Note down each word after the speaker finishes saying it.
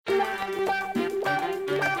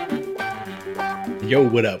Yo,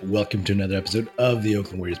 what up? Welcome to another episode of the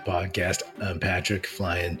Oakland Warriors podcast. I'm Patrick,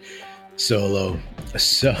 flying solo.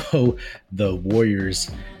 So the Warriors,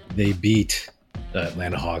 they beat the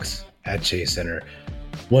Atlanta Hawks at Chase Center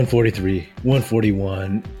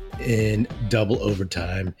 143-141 in double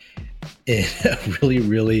overtime in a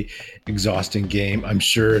really exhausting game, I'm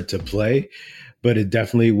sure, to play, but it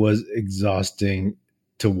definitely was exhausting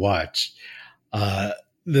to watch.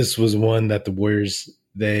 This was one that the Warriors,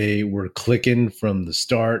 they were clicking from the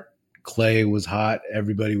start. Klay was hot.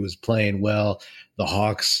 Everybody was playing well. The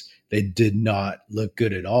Hawks, they did not look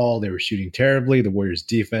good at all. They were shooting terribly. The Warriors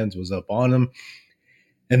defense was up on them.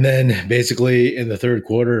 And then basically in the third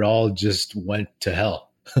quarter, it all just went to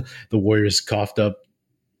hell. The Warriors coughed up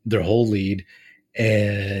their whole lead.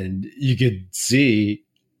 And you could see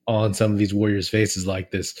on some of these Warriors faces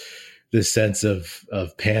like this sense of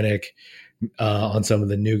panic, on some of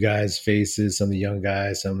the new guys' faces, some of the young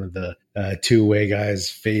guys, some of the two-way guys'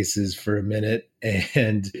 faces for a minute.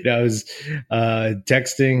 And I was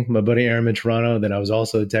texting my buddy Aaron in Toronto. Then I was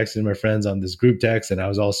also texting my friends on this group text, and I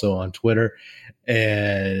was also on Twitter.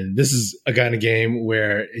 And this is a kind of game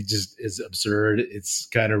where it just is absurd. It's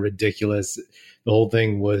kind of ridiculous. The whole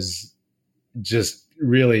thing was just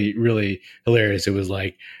really hilarious. It was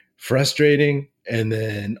like frustrating and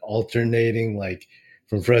then alternating, like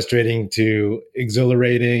from frustrating to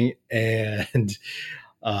exhilarating. And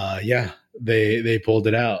they pulled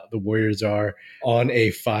it out. The Warriors are on a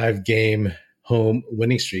 5-game home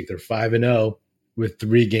winning streak. They're 5-0 with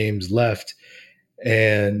 3 games left.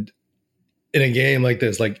 And in a game like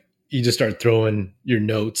this, like, you just start throwing your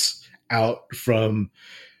notes out from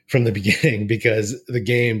the beginning because the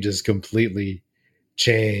game just completely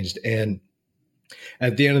changed. And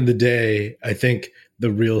at the end of the day, I think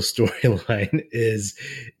the real storyline is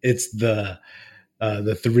it's the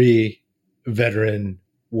 3 veteran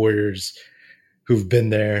Warriors who've been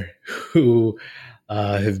there, who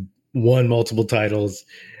have won multiple titles.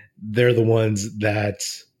 They're the ones that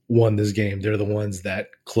won this game. They're the ones that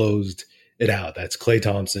closed it out. That's Klay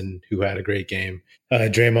Thompson, who had a great game.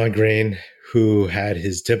 Draymond Green, who had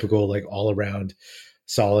his typical, like, all-around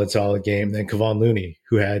solid game. Then Kevon Looney,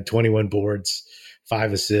 who had 21 boards,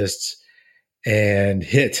 5 assists, and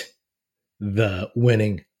hit the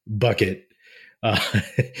winning bucket.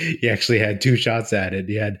 He actually had 2 shots at it.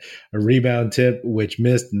 He had a rebound tip, which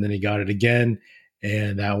missed, and then he got it again.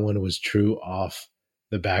 And that one was true off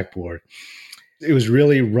the backboard. It was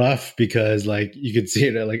really rough because, like, you could see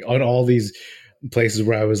it like on all these places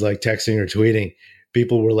where I was like texting or tweeting,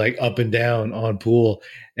 people were like up and down on Poole.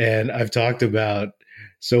 And I've talked about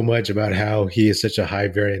so much about how he is such a high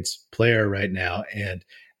variance player right now. And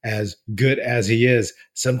as good as he is,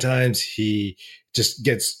 sometimes he just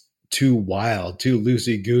gets too wild, too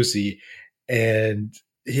loosey-goosey. And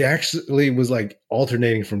he actually was like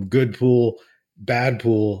alternating from good Poole, bad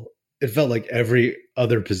Poole. It felt like every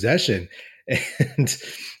other possession. And,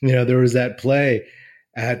 you know, there was that play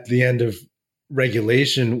at the end of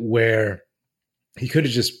regulation where he could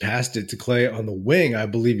have just passed it to Klay on the wing. I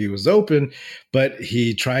believe he was open, but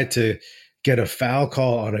he tried to get a foul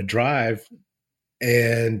call on a drive,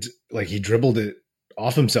 and like he dribbled it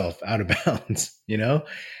off himself out of bounds, you know?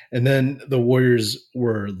 And then the Warriors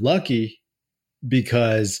were lucky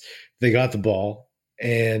because they got the ball,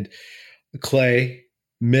 and Klay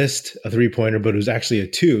missed a 3-pointer, but it was actually a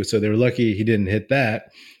 2. So they were lucky he didn't hit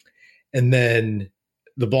that. And then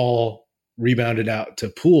the ball rebounded out to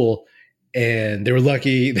Poole, and they were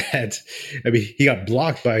lucky that, I mean, he got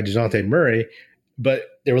blocked by DeJounte Murray, but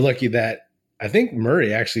they were lucky that I think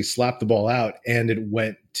Murray actually slapped the ball out and it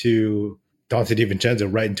went to Donte DiVincenzo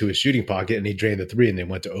right into his shooting pocket, and he drained the 3 and they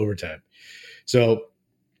went to overtime. So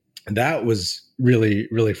that was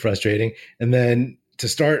really frustrating. And then to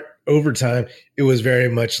start overtime, it was very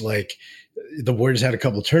much like the Warriors had a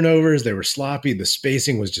couple turnovers. They were sloppy. The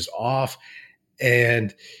spacing was just off.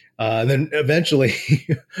 And then eventually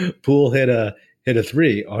Poole hit a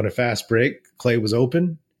 3 on a fast break. Klay was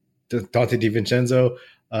open. Donte DiVincenzo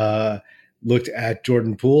looked at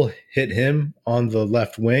Jordan Poole, hit him on the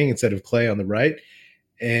left wing instead of Klay on the right.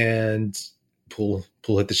 And Poole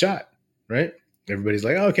hit the shot, right? Everybody's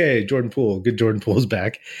like, okay, Jordan Poole, good, Jordan Poole's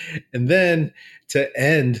back. And then to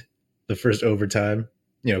end the first overtime,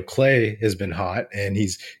 you know, Klay has been hot and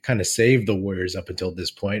he's kind of saved the Warriors up until this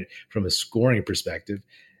point from a scoring perspective.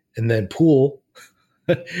 And then Poole,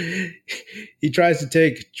 he tries to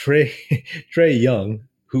take Trae Young,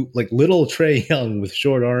 who, like, little Trae Young with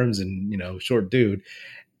short arms and, you know, short dude.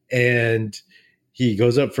 And he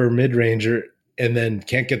goes up for a mid-ranger and then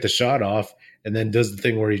can't get the shot off. and then does the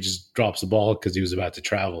thing where he just drops the ball because he was about to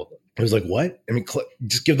travel. I was like, what? I mean,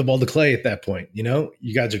 just give the ball to Klay at that point. You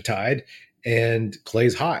guys are tied and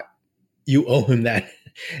Klay's hot. You owe him that.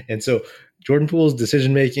 And so Jordan Poole's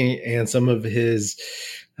decision making and some of his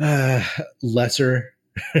lesser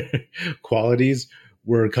qualities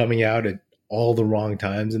were coming out at all the wrong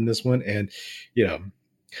times in this one. And,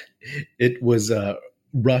 it was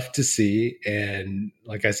rough to see. And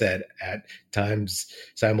like I said, at times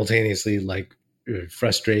simultaneously, like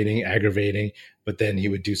frustrating, aggravating, but then he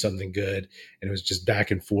would do something good and it was just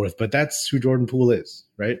back and forth. But that's who Jordan Poole is,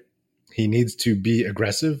 right? He needs to be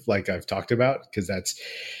aggressive, like I've talked about, because that's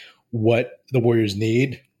what the Warriors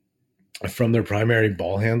need from their primary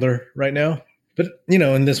ball handler right now. But,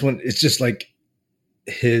 in this one, it's just like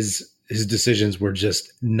his decisions were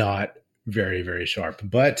just not very, very sharp.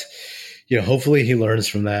 But, hopefully he learns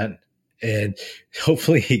from that. And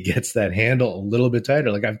hopefully he gets that handle a little bit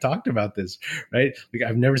tighter. Like I've talked about this, right? Like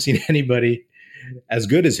I've never seen anybody as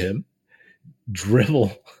good as him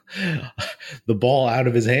dribble the ball out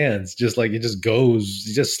of his hands. Just like it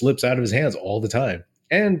just slips out of his hands all the time.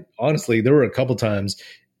 And honestly, there were a couple times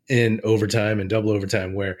in overtime and double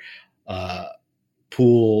overtime where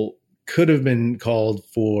Poole could have been called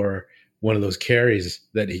for one of those carries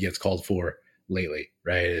that he gets called for lately,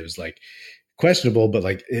 right? It was like questionable, but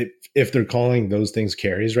like if they're calling those things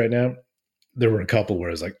carries right now, there were a couple where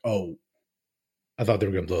it's like, oh, I thought they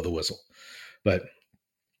were going to blow the whistle. But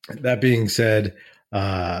that being said,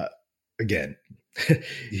 again,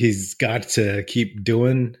 he's got to keep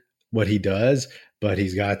doing what he does, but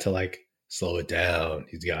he's got to like slow it down.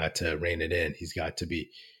 He's got to rein it in. He's got to be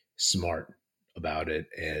smart about it.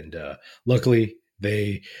 And luckily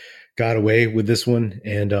they got away with this one.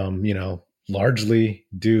 And, largely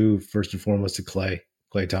due first and foremost to Klay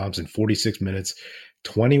Thompson, 46 minutes,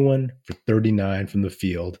 21 for 39 from the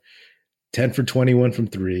field, 10 for 21 from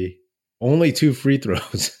three, only 2 free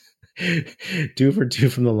throws, 2 for 2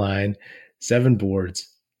 from the line, 7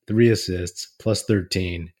 boards, 3 assists, plus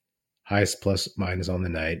 13, highest plus minus on the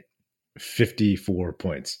night, 54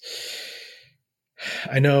 points.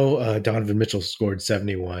 I know Donovan Mitchell scored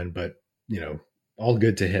 71, but, all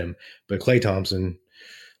good to him. But Klay Thompson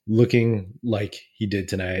looking like he did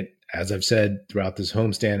tonight, as I've said throughout this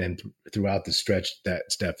homestand and throughout the stretch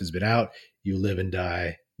that Steph has been out, you live and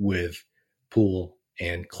die with Poole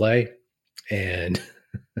and Klay. And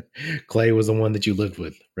Klay was the one that you lived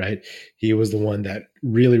with, right? He was the one that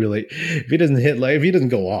really, really, if he doesn't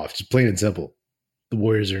go off, just plain and simple, the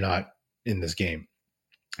Warriors are not in this game.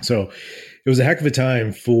 So it was a heck of a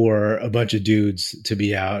time for a bunch of dudes to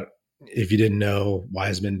be out. If you didn't know,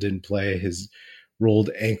 Wiseman didn't play. His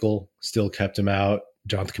rolled ankle still kept him out.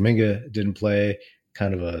 Jonathan Kuminga didn't play,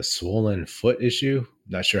 kind of a swollen foot issue.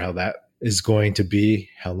 Not sure how that is going to be,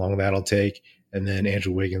 how long that'll take. And then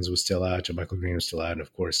Andrew Wiggins was still out. JaMychal Green was still out. And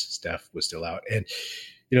of course, Steph was still out. And,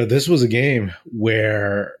 this was a game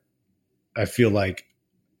where I feel like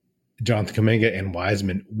Jonathan Kuminga and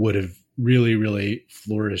Wiseman would have really, really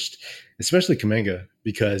flourished, especially Kuminga,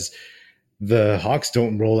 because the Hawks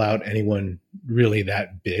don't roll out anyone really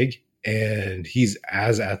that big. And he's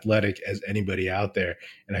as athletic as anybody out there.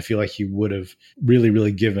 And I feel like he would have really,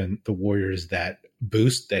 really given the Warriors that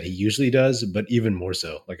boost that he usually does, but even more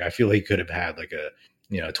so. Like I feel he could have had like a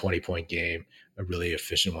 20-point game, a really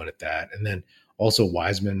efficient one at that. And then also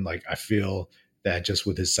Wiseman, like I feel that just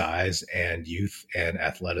with his size and youth and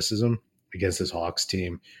athleticism against this Hawks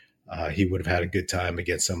team, he would have had a good time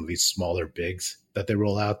against some of these smaller bigs that they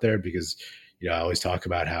roll out there, because I always talk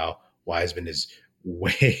about how Wiseman is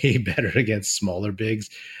way better against smaller bigs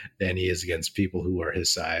than he is against people who are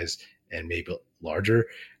his size and maybe larger.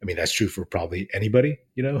 I mean, that's true for probably anybody,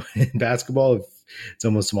 in basketball, if it's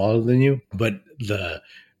almost smaller than you. But the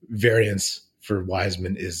variance for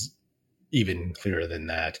Wiseman is even clearer than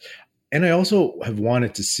that. And I also have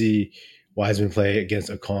wanted to see Wiseman play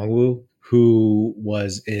against Okongwu, who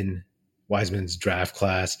was in Wiseman's draft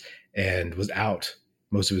class and was out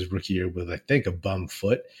most of his rookie year with, I think, a bum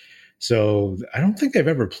foot. So I don't think they've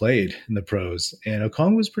ever played in the pros. And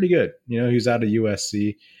Okongwu was pretty good. He was out of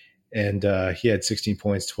USC, and he had 16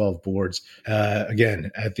 points, 12 boards.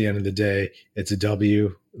 Again, at the end of the day, it's a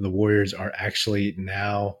W. The Warriors are actually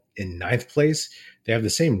now in 9th place. They have the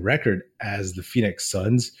same record as the Phoenix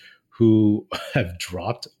Suns, who have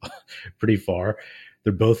dropped pretty far.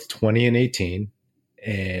 They're both 20-18.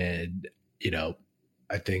 And,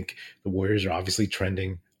 I think the Warriors are obviously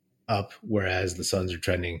trending up, whereas the Suns are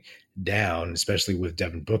trending down, especially with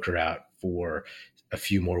Devin Booker out for a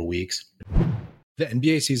few more weeks. The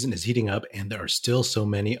NBA season is heating up, and there are still so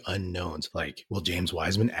many unknowns. Like, will James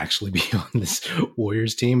Wiseman actually be on this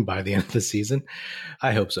Warriors team by the end of the season?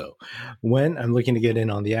 I hope so. When I'm looking to get in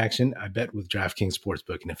on the action, I bet with DraftKings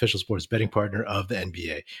Sportsbook, an official sports betting partner of the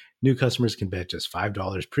NBA. New customers can bet just $5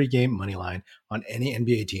 pregame moneyline on any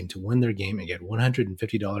NBA team to win their game and get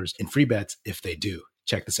 $150 in free bets if they do.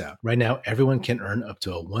 Check this out. Right now, everyone can earn up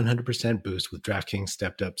to a 100% boost with DraftKings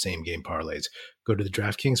stepped up same game parlays. Go to the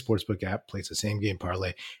DraftKings Sportsbook app, place a same game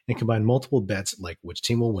parlay, and combine multiple bets like which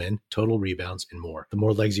team will win, total rebounds, and more. The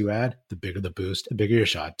more legs you add, the bigger the boost, the bigger your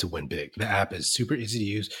shot to win big. The app is super easy to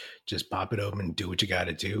use. Just pop it open, do what you got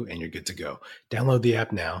to do, and you're good to go. Download the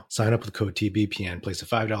app now, sign up with code TBPN, place a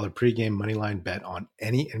 $5 pregame moneyline bet on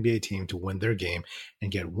any NBA team to win their game,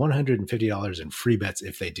 and get $150 in free bets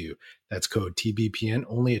if they do. That's code TBPN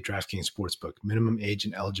only at DraftKings Sportsbook. Minimum age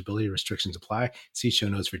and eligibility restrictions apply. See show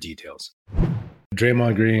notes for details.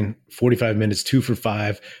 Draymond Green, 45 minutes, 2 for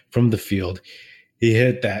 5 from the field. He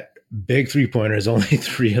hit that big three-pointer. It's only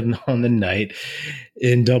 3 on the night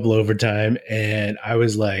in double overtime. And I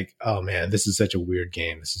was like, oh, man, this is such a weird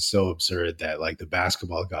game. This is so absurd that, like, the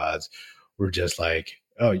basketball gods were just like,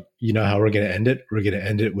 oh, you know how we're going to end it? We're going to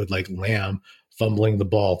end it with, like, Lamb fumbling the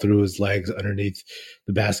ball through his legs underneath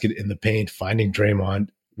the basket in the paint, finding Draymond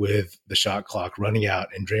with the shot clock running out,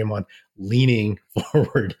 and Draymond leaning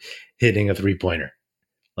forward, hitting a three-pointer.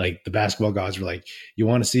 Like, the basketball gods were like, you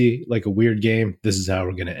want to see like a weird game? This is how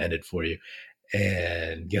we're going to end it for you.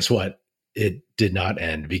 And guess what? It did not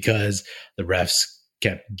end because the refs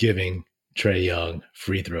kept giving Trae Young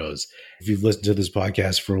free throws. If you've listened to this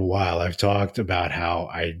podcast for a while, I've talked about how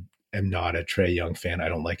I am not a Trae Young fan. I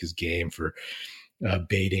don't like his game for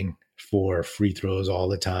baiting for free throws all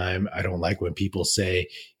the time. I don't like when people say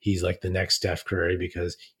he's like the next Steph Curry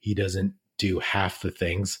because he doesn't do half the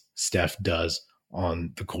things Steph does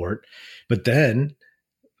on the court. But then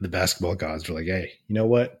the basketball gods were like, hey, you know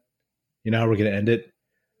what? You know how we're going to end it?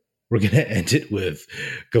 We're going to end it with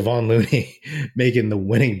Kevon Looney making the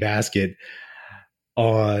winning basket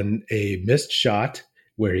on a missed shot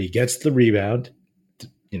where he gets the rebound,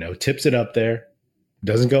 tips it up there,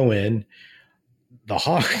 doesn't go in. The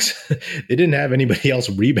Hawks, they didn't have anybody else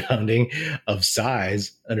rebounding of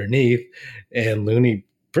size underneath. And Looney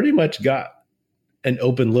pretty much got an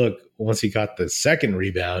open look once he got the second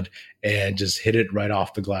rebound and just hit it right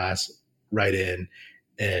off the glass, right in.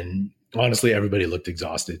 And honestly, everybody looked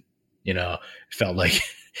exhausted. It felt like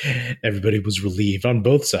everybody was relieved on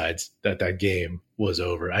both sides that game was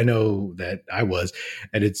over. I know that I was.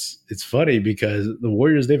 And it's funny because the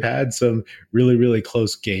Warriors, they've had some really, really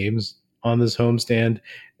close games on this homestand,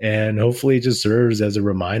 and hopefully it just serves as a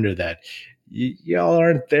reminder that y'all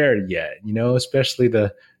aren't there yet, especially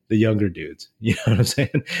the younger dudes. You know what I'm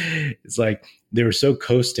saying? It's like they were so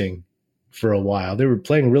coasting for a while. They were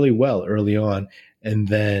playing really well early on, and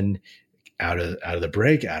then out of the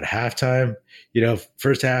break, out of halftime,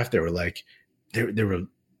 first half they were like they were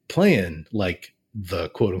playing like the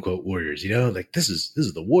quote unquote Warriors, like this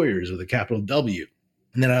is the Warriors with a capital W.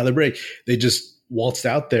 And then out of the break, they just waltzed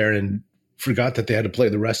out there and forgot that they had to play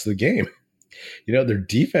the rest of the game. Their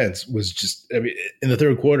defense was just, in the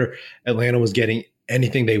third quarter, Atlanta was getting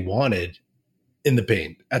anything they wanted in the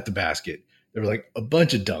paint at the basket. There were like a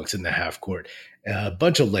bunch of dunks in the half court, a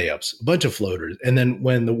bunch of layups, a bunch of floaters. And then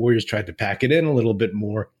when the Warriors tried to pack it in a little bit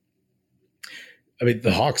more,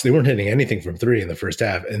 the Hawks, they weren't hitting anything from three in the first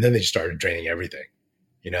half. And then they just started draining everything.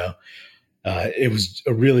 It was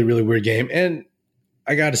a really, really weird game. And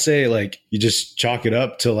I got to say, like, you just chalk it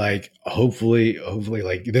up to like, hopefully,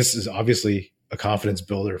 like, this is obviously a confidence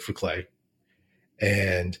builder for Klay.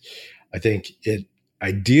 And I think it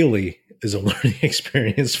ideally is a learning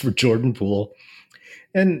experience for Jordan Poole.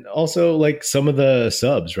 And also like some of the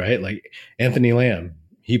subs, right? Like Anthony Lamb,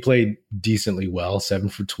 he played decently well, 7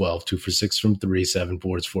 for 12, 2 for 6 from 3, 7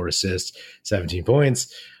 boards, 4 assists, 17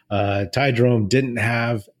 points. Ty Jerome didn't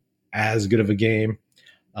have as good of a game.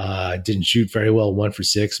 Didn't shoot very well, 1 for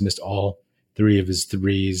 6, missed all 3 of his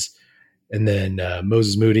threes. And then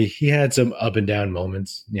Moses Moody, he had some up and down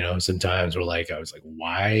moments. Sometimes where I was like,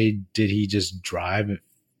 why did he just drive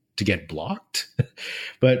to get blocked?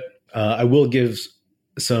 But I will give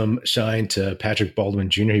some shine to Patrick Baldwin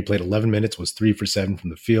Jr. He played 11 minutes, was 3 for 7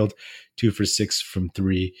 from the field, 2 for 6 from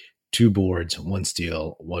 3, 2 boards, 1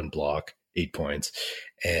 steal, 1 block, 8 points.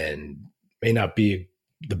 And may not be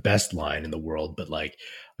the best line in the world, but like,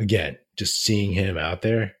 again, just seeing him out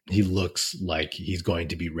there, he looks like he's going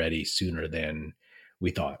to be ready sooner than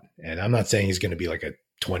we thought. And I'm not saying he's going to be like a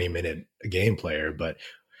 20-minute game player, but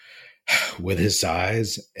with his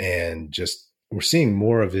size and just we're seeing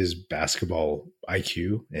more of his basketball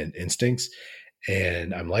IQ and instincts.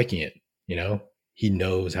 and I'm liking it. He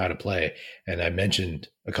knows how to play. And I mentioned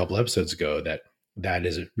a couple episodes ago that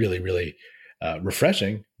is really, really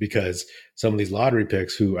refreshing, because some of these lottery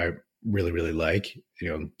picks who I really, really like,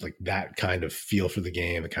 like that kind of feel for the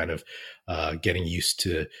game, the kind of getting used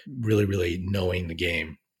to really, really knowing the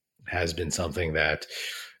game has been something that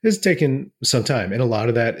has taken some time. And a lot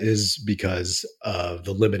of that is because of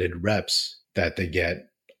the limited reps that they get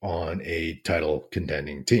on a title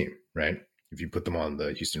contending team, right? If you put them on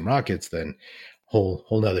the Houston Rockets, then whole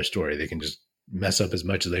nother story. They can just mess up as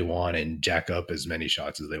much as they want and jack up as many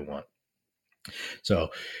shots as they want. So,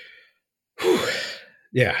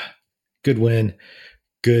 yeah, good win,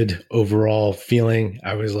 good overall feeling.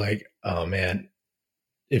 I was like, oh man,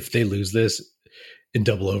 if they lose this in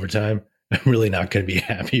double overtime, I'm really not going to be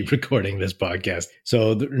happy recording this podcast.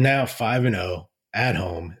 So they're now 5-0 at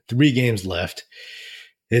home, 3 games left.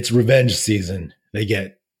 It's revenge season. They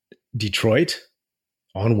get Detroit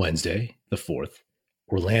on Wednesday, the 4th,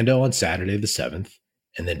 Orlando on Saturday, the 7th,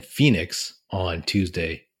 and then Phoenix on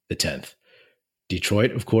Tuesday, the 10th.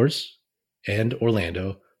 Detroit, of course, and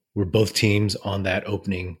Orlando were both teams on that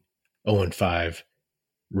opening 0-5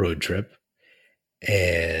 road trip.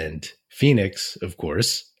 And Phoenix, of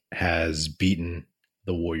course, has beaten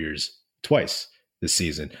the Warriors twice this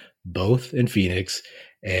season, both in Phoenix.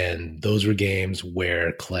 And those were games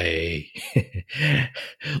where Klay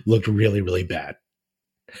looked really, really bad.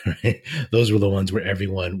 Right? Those were the ones where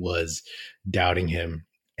everyone was doubting him.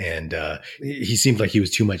 And he seemed like he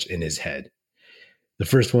was too much in his head. The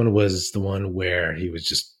first one was the one where he was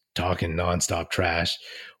just talking nonstop trash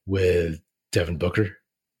with Devin Booker.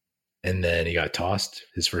 And then he got tossed,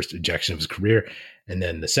 his first ejection of his career. And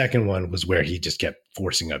then the second one was where he just kept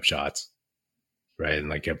forcing up shots, right? And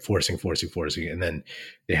like kept forcing. And then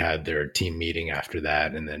they had their team meeting after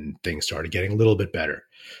that. And then things started getting a little bit better.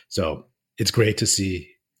 So it's great to see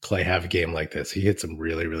Klay have a game like this. He hit some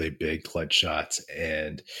really, really big clutch shots.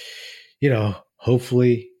 And,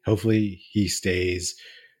 hopefully he stays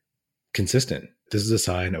consistent. This is a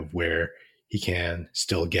sign of where he can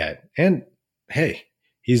still get. And hey,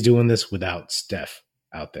 he's doing this without Steph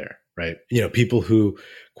out there, right? People who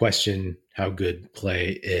question how good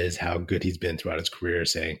Klay is, how good he's been throughout his career,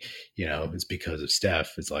 saying, it's because of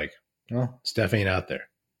Steph. It's like, well, Steph ain't out there.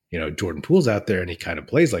 Jordan Poole's out there and he kind of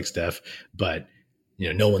plays like Steph, but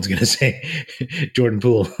no one's going to say Jordan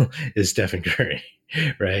Poole is Stephen Curry,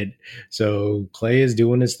 right? So Klay is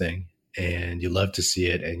doing his thing, and you love to see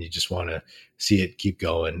it, and you just want to see it keep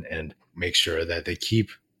going and make sure that they keep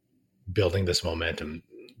building this momentum.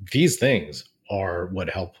 These things are what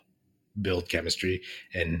help build chemistry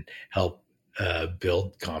and help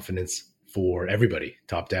build confidence for everybody,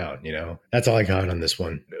 top down. That's all I got on this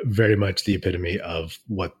one. Very much the epitome of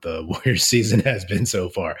what the Warriors season has been so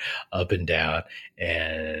far, up and down.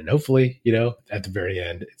 And hopefully, at the very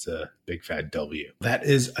end, it's a big fat W. That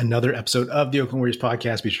is another episode of the Oakland Warriors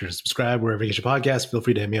podcast. Be sure to subscribe wherever you get your podcast. Feel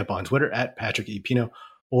free to hit me up on Twitter at Patrick E. Pino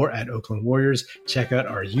or at Oakland Warriors. Check out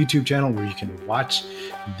our YouTube channel where you can watch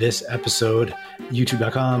this episode,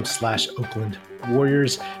 youtube.com/Oakland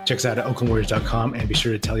Warriors. Check us out at oaklandwarriors.com, and be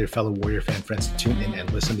sure to tell your fellow Warrior fan friends to tune in and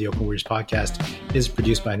listen. The Oakland Warriors podcast is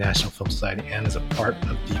produced by National Film Society and is a part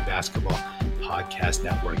of the Basketball Podcast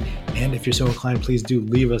Network. And if you're so inclined, please do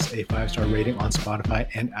leave us a 5-star rating on Spotify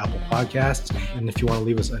and Apple Podcasts. And if you want to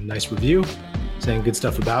leave us a nice review saying good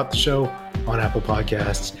stuff about the show on Apple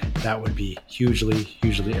Podcasts, that would be hugely,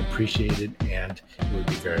 hugely appreciated, and it would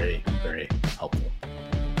be very, very helpful.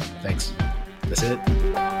 Thanks. That's it.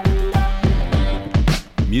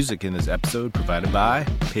 Music in this episode provided by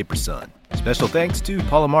Paper Sun. Special thanks to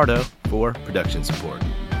Paul Amardo for production support.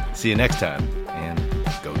 See you next time, and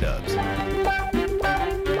go Dubs.